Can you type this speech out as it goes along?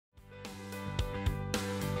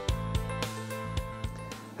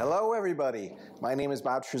Hello everybody, my name is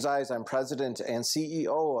Bob Trezise. I'm President and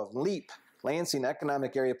CEO of LEAP, Lansing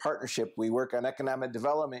Economic Area Partnership. We work on economic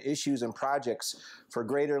development issues and projects for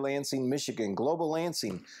Greater Lansing, Michigan, Global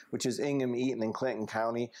Lansing, which is Ingham, Eaton, and Clinton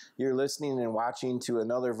County. You're listening and watching to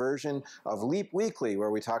another version of LEAP Weekly, where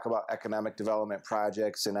we talk about economic development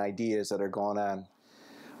projects and ideas that are going on.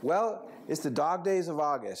 Well, it's the dog days of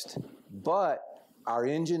August, but our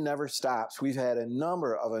engine never stops. We've had a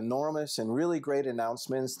number of enormous and really great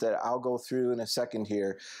announcements that I'll go through in a second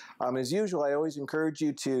here. As usual, I always encourage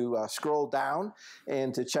you to scroll down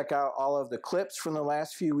and to check out all of the clips from the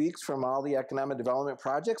last few weeks from all the economic development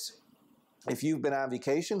projects. If you've been on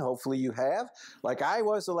vacation, hopefully you have, like I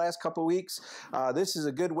was the last couple weeks. This is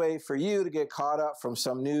a good way for you to get caught up from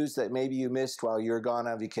some news that maybe you missed while you were gone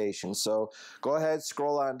on vacation. So go ahead,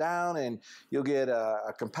 scroll on down, and you'll get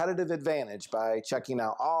a competitive advantage by checking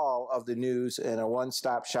out all of the news in a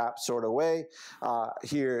one-stop shop sort of way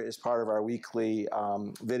here as part of our weekly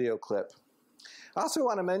video clip. I also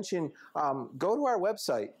want to mention, go to our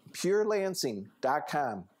website,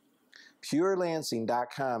 purelansing.com.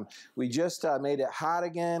 purelansing.com. We just made it hot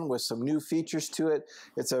again with some new features to it.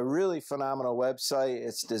 It's a really phenomenal website.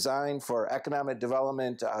 It's designed for economic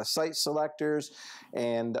development site selectors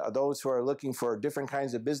and those who are looking for different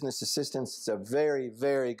kinds of business assistance. It's a very,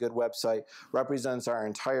 very good website. Represents our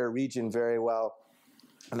entire region very well.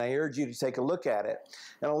 And I urge you to take a look at it.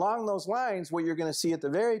 And along those lines, what you're going to see at the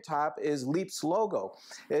very top is LEAP's logo.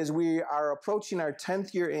 As we are approaching our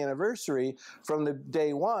 10th year anniversary from the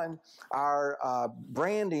day one, our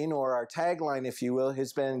branding, or our tagline, if you will,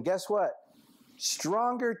 has been, guess what?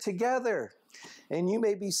 Stronger together. And you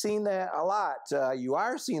may be seeing that a lot. You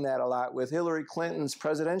are seeing that a lot with Hillary Clinton's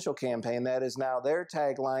presidential campaign. That is now their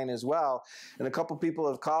tagline as well. And a couple people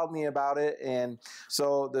have called me about it. And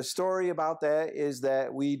so the story about that is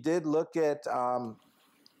that we did look at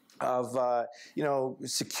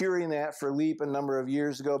securing that for LEAP a number of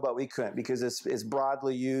years ago, but we couldn't because it's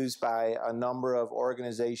broadly used by a number of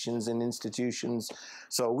organizations and institutions.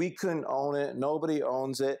 So we couldn't own it. Nobody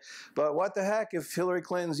owns it. But what the heck, if Hillary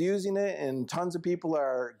Clinton's using it and tons of people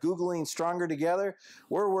are Googling Stronger Together,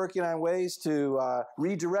 we're working on ways to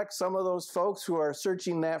redirect some of those folks who are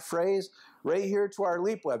searching that phrase right here to our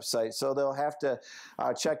LEAP website. So they'll have to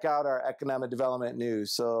check out our economic development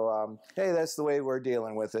news. So, hey, that's the way we're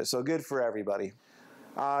dealing with it. So good for everybody.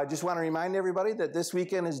 I just want to remind everybody that this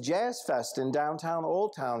weekend is Jazz Fest in downtown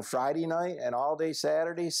Old Town, Friday night and all day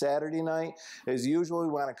Saturday night. As usual,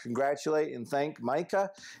 we want to congratulate and thank Micah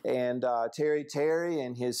and Terry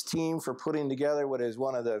and his team for putting together what is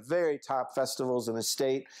one of the very top festivals in the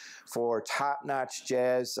state for top-notch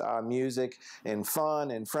jazz music and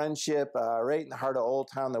fun and friendship right in the heart of Old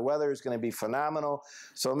Town. The weather is going to be phenomenal,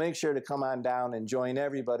 so make sure to come on down and join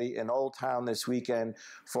everybody in Old Town this weekend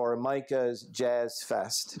for Micah's Jazz Fest.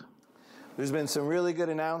 There's been some really good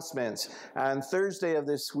announcements. On Thursday of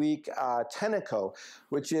this week, Tenneco,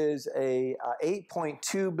 which is a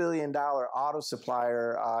 $8.2 billion auto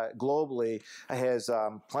supplier globally, has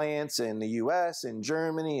plants in the U.S., in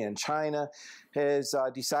Germany, and China, has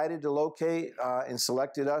decided to locate and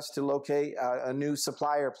selected us to locate a new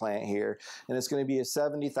supplier plant here. And it's going to be a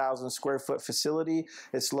 70,000 square foot facility.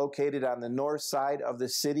 It's located on the north side of the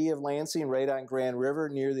city of Lansing, right on Grand River,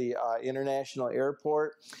 near the International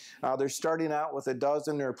Airport. They're starting out with a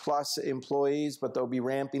dozen or plus employees, but they'll be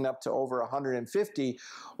ramping up to over 150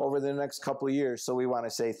 over the next couple of years. So we want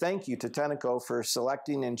to say thank you to Tenneco for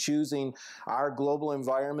selecting and choosing our global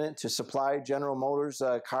environment to supply General Motors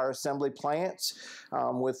car assembly plants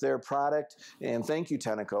with their product. And thank you,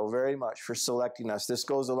 Tenneco, very much for selecting us. This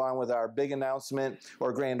goes along with our big announcement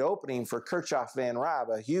or grand opening for Kirchhoff Van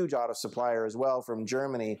Raab, a huge auto supplier as well from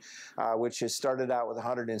Germany, which has started out with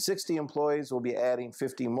 160 employees. We'll be adding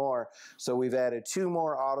 50 more. So we've added 2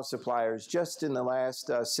 more auto suppliers just in the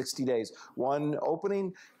last 60 days. 1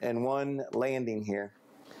 opening and 1 landing here.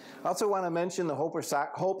 I also want to mention the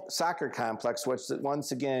Hope Soccer Complex, which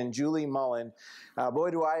once again, Julie Mullen.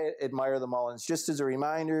 Boy, do I admire the Mullins. Just as a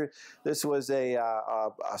reminder, this was a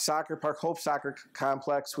soccer park, Hope Soccer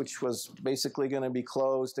Complex, which was basically going to be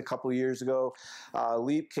closed a couple years ago.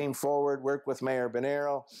 LEAP came forward, worked with Mayor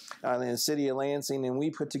Bonero in the city of Lansing, and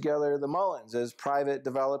we put together the Mullins as private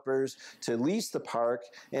developers to lease the park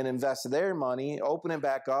and invest their money, open it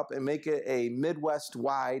back up, and make it a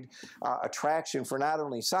Midwest-wide attraction for not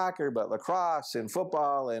only soccer, soccer, but lacrosse and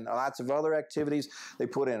football and lots of other activities. They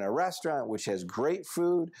put in a restaurant which has great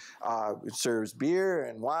food, serves beer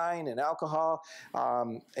and wine and alcohol,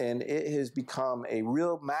 and it has become a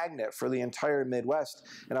real magnet for the entire Midwest.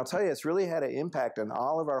 And I'll tell you, it's really had an impact on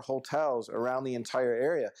all of our hotels around the entire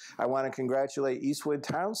area. I want to congratulate Eastwood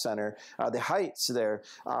Town Center, the Heights there,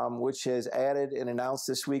 which has added and announced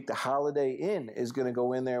this week the Holiday Inn is going to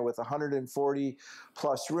go in there with 140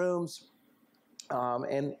 plus rooms.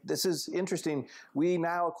 And this is interesting. We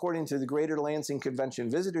now, according to the Greater Lansing Convention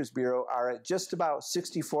Visitors Bureau, are at just about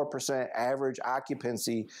 64% average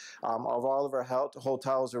occupancy of all of our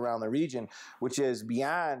hotels around the region, which is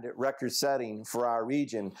beyond record setting for our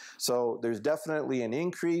region. So there's definitely an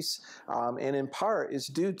increase, and in part is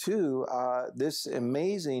due to this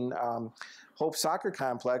amazing Hope Soccer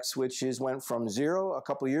Complex, which went from 0 a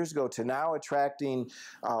couple years ago to now attracting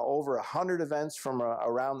over 100 events from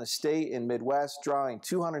around the state and Midwest, drawing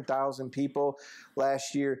 200,000 people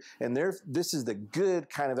last year. And this is the good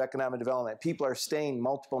kind of economic development. People are staying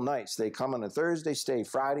multiple nights. They come on a Thursday, stay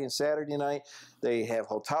Friday and Saturday night. They have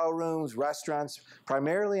hotel rooms, restaurants,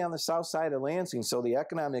 primarily on the south side of Lansing. So the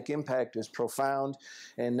economic impact is profound.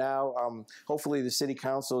 And now hopefully the city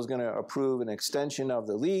council is going to approve an extension of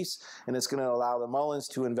the lease, and it's going to allow the Mullins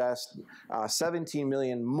to invest $17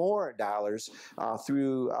 million more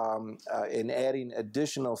through in adding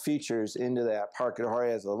additional features into that park. It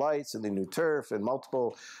already has the lights and the new turf and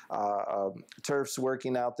multiple turfs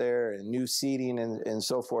working out there and new seating and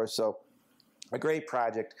so forth. So a great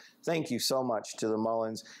project. Thank you so much to the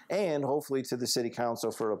Mullins and hopefully to the City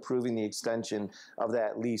Council for approving the extension of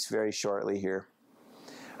that lease very shortly here.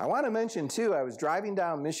 I want to mention, too, I was driving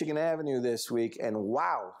down Michigan Avenue this week, and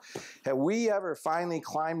wow, have we ever finally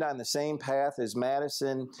climbed on the same path as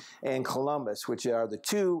Madison and Columbus, which are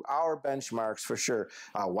our benchmarks for sure.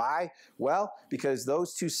 Why? Well, because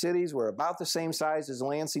those two cities were about the same size as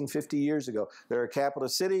Lansing 50 years ago. They're a capital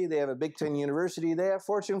city. They have a Big Ten university. They have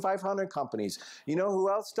Fortune 500 companies. You know who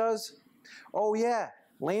else does? Oh, yeah,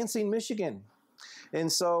 Lansing, Michigan. And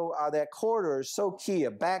so that corridor is so key,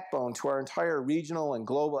 a backbone to our entire regional and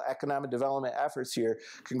global economic development efforts here.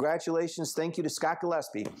 Congratulations. Thank you to Scott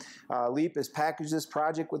Gillespie. LEAP has packaged this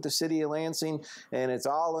project with the city of Lansing, and it's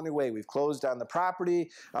all underway. We've closed on the property.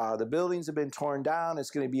 The buildings have been torn down. It's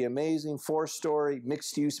going to be amazing, 4-story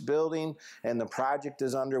mixed-use building, and the project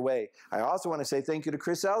is underway. I also want to say thank you to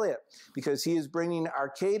Chris Elliott because he is bringing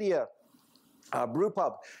Arcadia Brew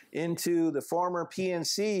Pub into the former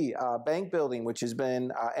PNC bank building, which has been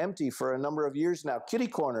empty for a number of years now. Kitty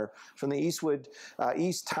Corner from the Eastwood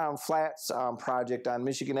East Town Flats project on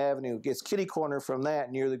Michigan Avenue gets kitty corner from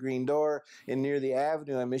that near the Green Door and near the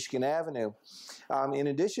avenue on Michigan Avenue. In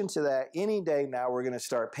addition to that, any day now we're going to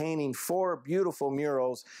start painting 4 beautiful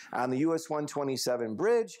murals on the US 127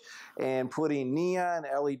 bridge and putting neon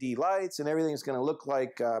LED lights, and everything's going to look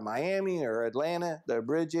like Miami or Atlanta. The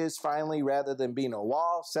bridge is finally, rather than being a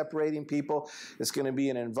wall separating people, it's going to be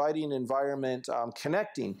an inviting environment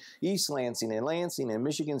connecting East Lansing and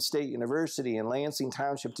Michigan State University and Lansing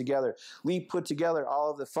Township together. We put together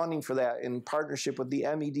all of the funding for that in partnership with the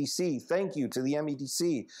MEDC. Thank you to the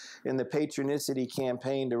MEDC in the Patronicity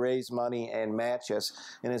campaign to raise money and match us,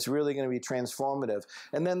 and it's really going to be transformative.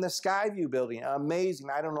 And then the Skyview building, amazing.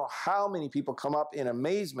 I don't know how many people come up in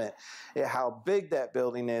amazement at how big that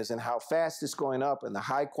building is and how fast it's going up and the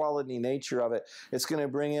high quality nature of it. It's going to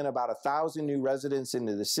bring in about 1,000 new residents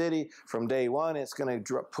into the city from day one. It's going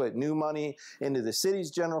to put new money into the city's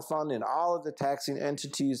general fund and all of the taxing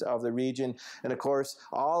entities of the region. And of course,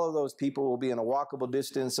 all of those people will be in a walkable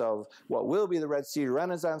distance of what will be the Red Cedar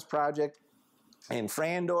Renaissance Project and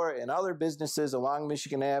Frandor and other businesses along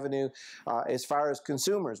Michigan Avenue as far as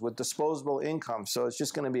consumers with disposable income. So it's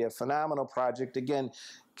just going to be a phenomenal project. Again,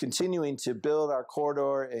 continuing to build our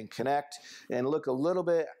corridor and connect and look a little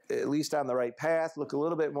bit, at least on the right path, look a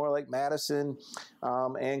little bit more like Madison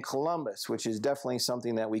and Columbus, which is definitely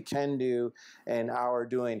something that we can do and are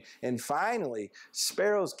doing. And finally,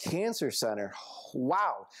 Sparrows Cancer Center.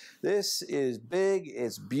 Wow, this is big,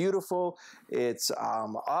 it's beautiful, it's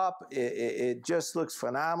up, it just looks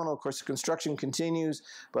phenomenal. Of course, the construction continues,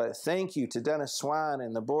 but thank you to Dennis Swan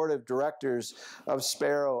and the board of directors of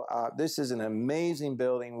Sparrow. This is an amazing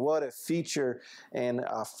building. What a feature and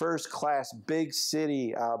a first-class big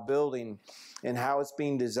city building, and how it's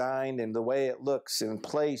being designed and the way it looks and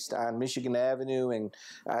placed on Michigan Avenue. And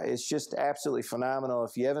it's just absolutely phenomenal.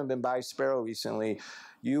 If you haven't been by Sparrow recently,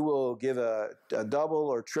 you will give a double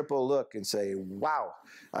or triple look and say, wow,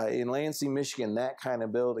 in Lansing, Michigan, that kind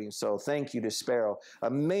of building. So thank you to Sparrow.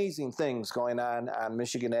 Amazing things going on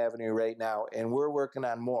Michigan Avenue right now, and we're working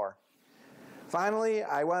on more. Finally,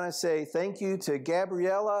 I want to say thank you to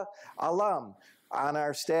Gabriella Alum on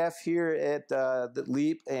our staff here at the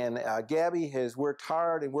LEAP, and Gabby has worked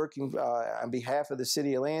hard and working on behalf of the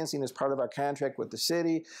City of Lansing as part of our contract with the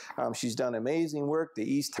city. She's done amazing work. The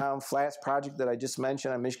East Town Flats project that I just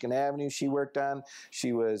mentioned on Michigan Avenue, she worked on.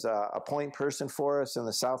 She was a point person for us in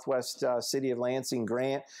the Southwest City of Lansing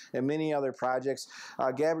grant and many other projects.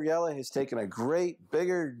 Gabriella has taken a great,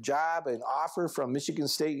 bigger job and offer from Michigan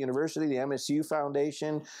State University, the MSU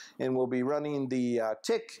Foundation, and will be running the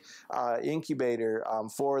TIC incubator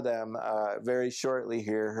for them very shortly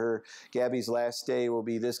here. Gabby's last day will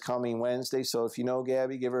be this coming Wednesday, so if you know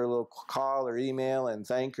Gabby, give her a little call or email and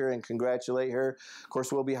thank her and congratulate her. Of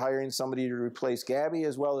course, we'll be hiring somebody to replace Gabby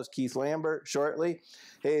as well as Keith Lambert shortly.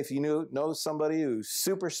 Hey, if you know somebody who's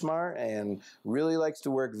super smart and really likes to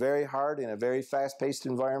work very hard in a very fast-paced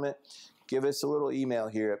environment, give us a little email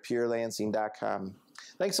here at purelansing.com.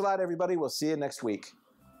 Thanks a lot, everybody. We'll see you next week.